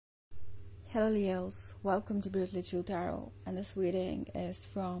Hello Leos, welcome to Brutally True Tarot, and this reading is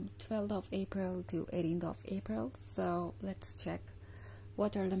from 12th of April to 18th of April. So let's check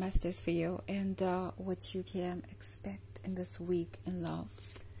what are the messages for you and what you can expect in this week in love.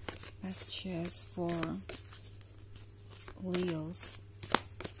 Messages for Leos.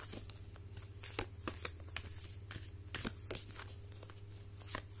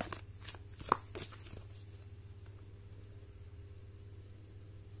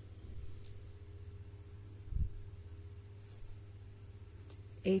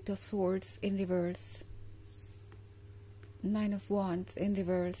 Eight of Swords in reverse, Nine of Wands in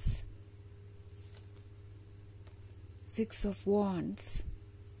reverse, Six of Wands,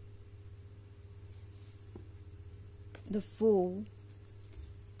 the Fool,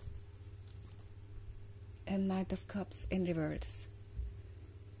 and Knight of Cups in reverse.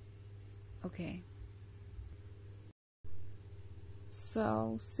 Okay.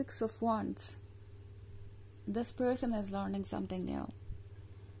 So, Six of Wands. This person is learning something new.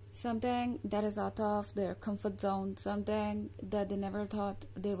 Something that is out of their comfort zone, something that they never thought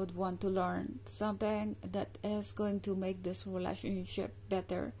they would want to learn, something that is going to make this relationship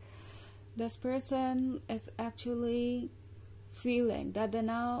better. This person is actually feeling that they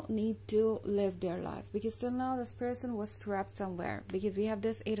now need to live their life, because till now this person was trapped somewhere, because we have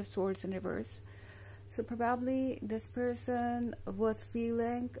this Eight of Swords in reverse. So probably this person was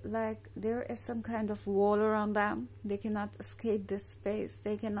feeling like there is some kind of wall around them. They cannot escape this space.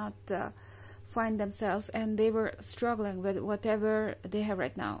 They cannot find themselves, and they were struggling with whatever they have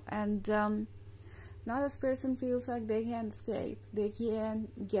right now. And now this person feels like they can escape. They can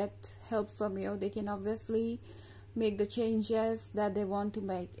get help from you. They can obviously make the changes that they want to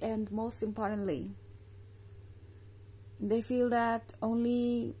make. And most importantly, they feel that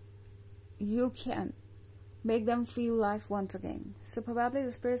only you can make them feel life once again. So probably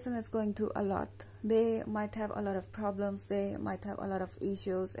this person is going through a lot. They might have a lot of problems, they might have a lot of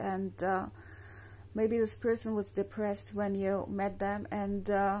issues, and maybe this person was depressed when you met them, and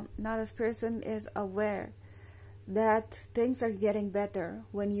now this person is aware that things are getting better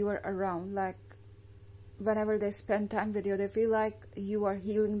when you are around. Like whenever they spend time with you, they feel like you are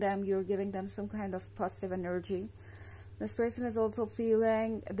healing them, you're giving them some kind of positive energy. This person is also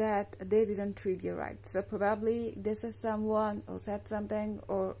feeling that they didn't treat you right. So probably this is someone who said something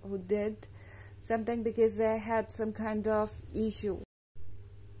or who did something because they had some kind of issue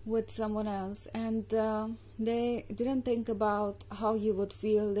with someone else, and they didn't think about how you would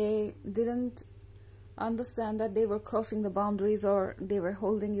feel. They didn't understand that they were crossing the boundaries, or they were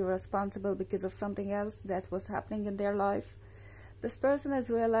holding you responsible because of something else that was happening in their life. This person is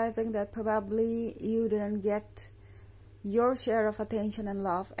realizing that probably you didn't get your share of attention and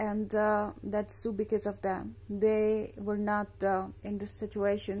love, and that's too because of them. They were not in this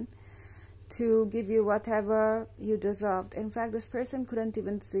situation to give you whatever you deserved. In fact, this person couldn't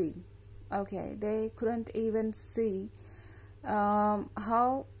even see. Okay, they couldn't even see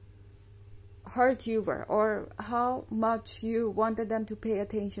how hurt you were, or how much you wanted them to pay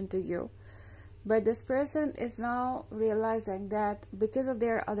attention to you. But this person is now realizing that because of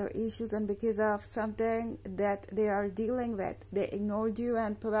their other issues and because of something that they are dealing with, they ignored you,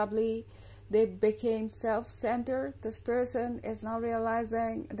 and probably they became self-centered. This person is now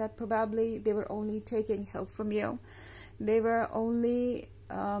realizing that probably they were only taking help from you. They were only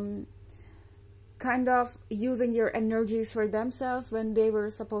kind of using your energies for themselves when they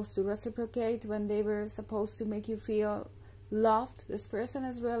were supposed to reciprocate, when they were supposed to make you feel loved. This person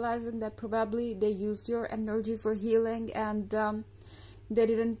is realizing that probably they used your energy for healing, and they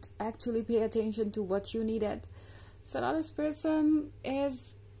didn't actually pay attention to what you needed. So now this person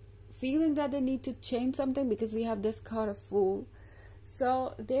is feeling that they need to change something, because we have this card of Fool.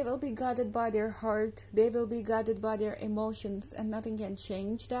 So they will be guided by their heart, they will be guided by their emotions, and nothing can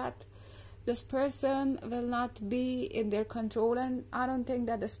change that. This person will not be in their control, and I don't think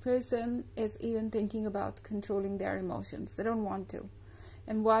that this person is even thinking about controlling their emotions. They don't want to.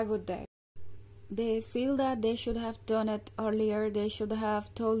 And why would they? They feel that they should have done it earlier. They should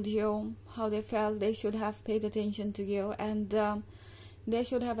have told you how they felt. They should have paid attention to you, and they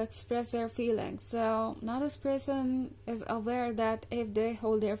should have expressed their feelings. So now this person is aware that if they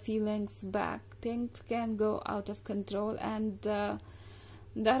hold their feelings back, things can go out of control, and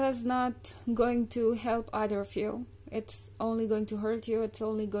that is not going to help either of you. It's only going to hurt you. It's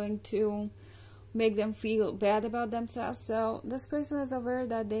only going to make them feel bad about themselves. So this person is aware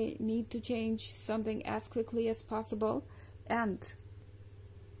that they need to change something as quickly as possible, and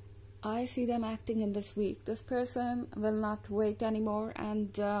I see them acting in this week. This person will not wait anymore,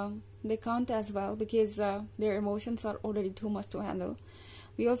 and they can't as well, because their emotions are already too much to handle.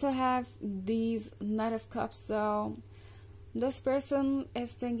 We also have these Knight of Cups. So this person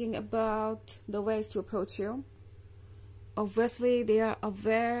is thinking about the ways to approach you. Obviously, they are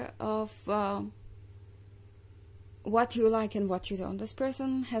aware of what you like and what you don't. This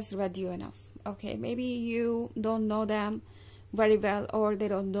person has read you enough. Okay, maybe you don't know them very well, or they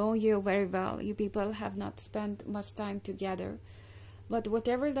don't know you very well. You people have not spent much time together, but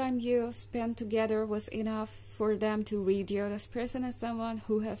whatever time you spent together was enough for them to read you. This person is someone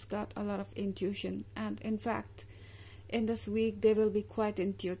who has got a lot of intuition, and in fact, in this week they will be quite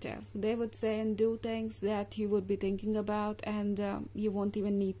intuitive. They would say and do things that you would be thinking about, and you won't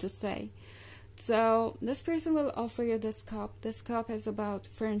even need to say. So this person will offer you this cup. This cup is about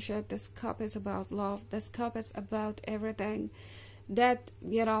friendship. This cup is about love. This cup is about everything that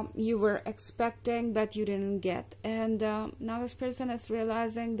you were expecting but you didn't get. And now this person is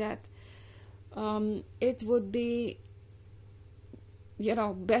realizing that it would be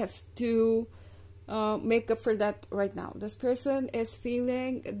best to make up for that right now. This person is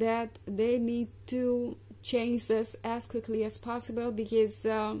feeling that they need to change this as quickly as possible, because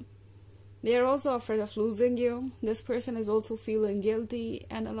they are also afraid of losing you. This person is also feeling guilty,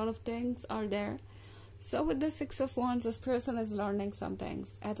 and a lot of things are there. So with the Six of Wands, this person is learning some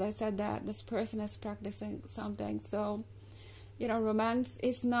things. As I said, that this person is practicing something. So romance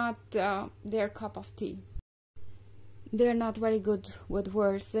is not their cup of tea. They're not very good with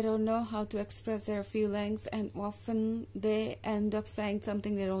words. They don't know how to express their feelings, and often they end up saying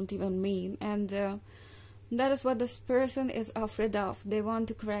something they don't even mean. And that is what this person is afraid of. They want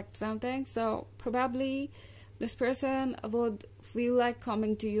to correct something. So probably this person would feel like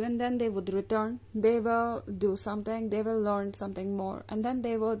coming to you, and then they would return. They will do something. They will learn something more, and then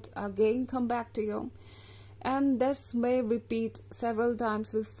they would again come back to you. And this may repeat several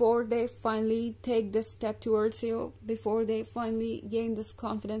times before they finally take this step towards you, before they finally gain this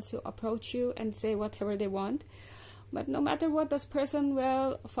confidence to approach you and say whatever they want. But no matter what, this person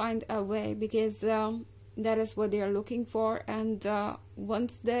will find a way, because that is what they are looking for. And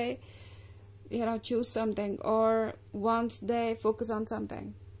once they choose something, or once they focus on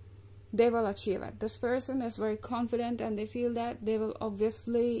something, they will achieve it. This person is very confident, and they feel that they will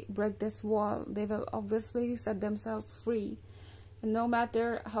obviously break this wall. They will obviously set themselves free, and no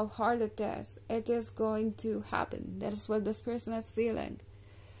matter how hard it is going to happen. That is what this person is feeling.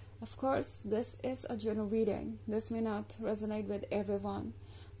 Of course, this is a general reading. This may not resonate with everyone.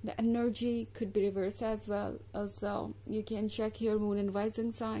 The energy could be reversed as well. Also, you can check your moon and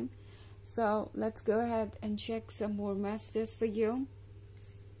rising sign. So let's go ahead and check some more messages for you.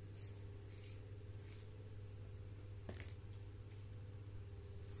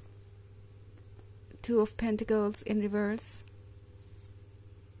 Two of Pentacles in reverse.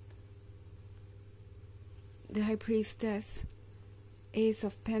 The High Priestess. Ace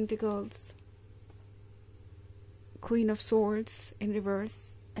of Pentacles. Queen of Swords in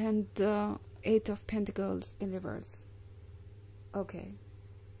reverse. And Eight of Pentacles in reverse. Okay.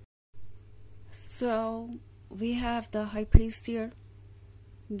 So we have the High Priest here.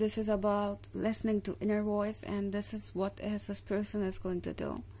 This is about listening to inner voice, and this is what this person is going to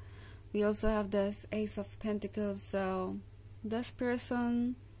do. We also have this Ace of Pentacles. So this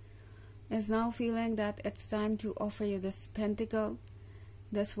person is now feeling that it's time to offer you this pentacle.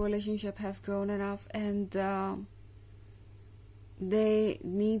 This relationship has grown enough, and they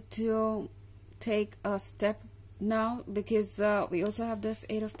need to take a step now, because we also have this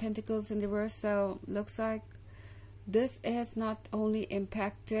Eight of Pentacles in reverse. So looks like this is not only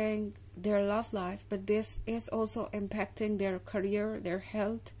impacting their love life, but this is also impacting their career, their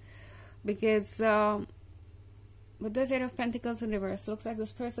health, because with this Eight of Pentacles in reverse, looks like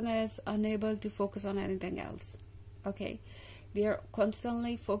this person is unable to focus on anything else. Okay, they are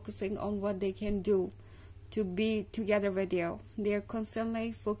constantly focusing on what they can do to be together with you. They are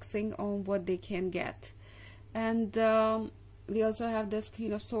constantly focusing on what they can get. And we also have this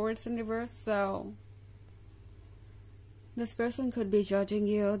Queen of Swords in reverse. So this person could be judging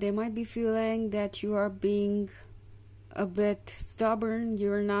you. They might be feeling that you are being a bit stubborn.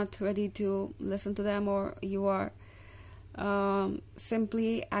 You're not ready to listen to them, or you are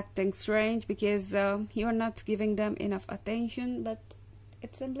simply acting strange because you are not giving them enough attention. But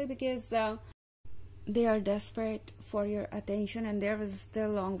it's simply because they are desperate for your attention, and there is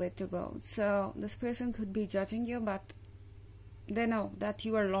still a long way to go. So this person could be judging you, but they know that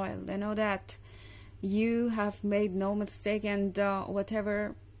you are loyal. They know that you have made no mistake, and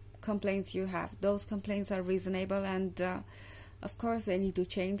whatever complaints you have, those complaints are reasonable, and of course they need to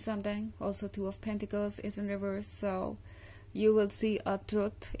change something. Also, Two of Pentacles is in reverse, so you will see a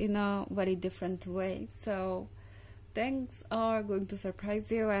truth in a very different way. So things are going to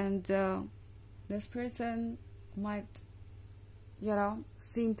surprise you, and this person might, you know,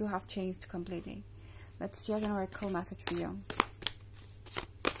 seem to have changed completely. Let's check an oracle message for you.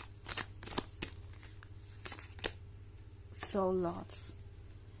 Soul loss.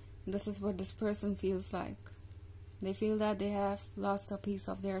 This is what this person feels like. They feel that they have lost a piece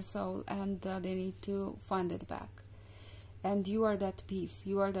of their soul, and they need to find it back. And you are that piece,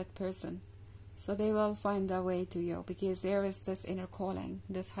 you are that person. So they will find a way to you, because there is this inner calling,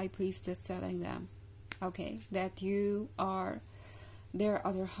 this high priestess telling them, okay, that you are their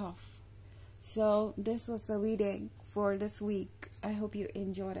other half. So this was the reading for this week. I hope you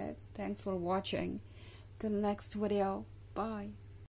enjoyed it. Thanks for watching. Till next video. Bye.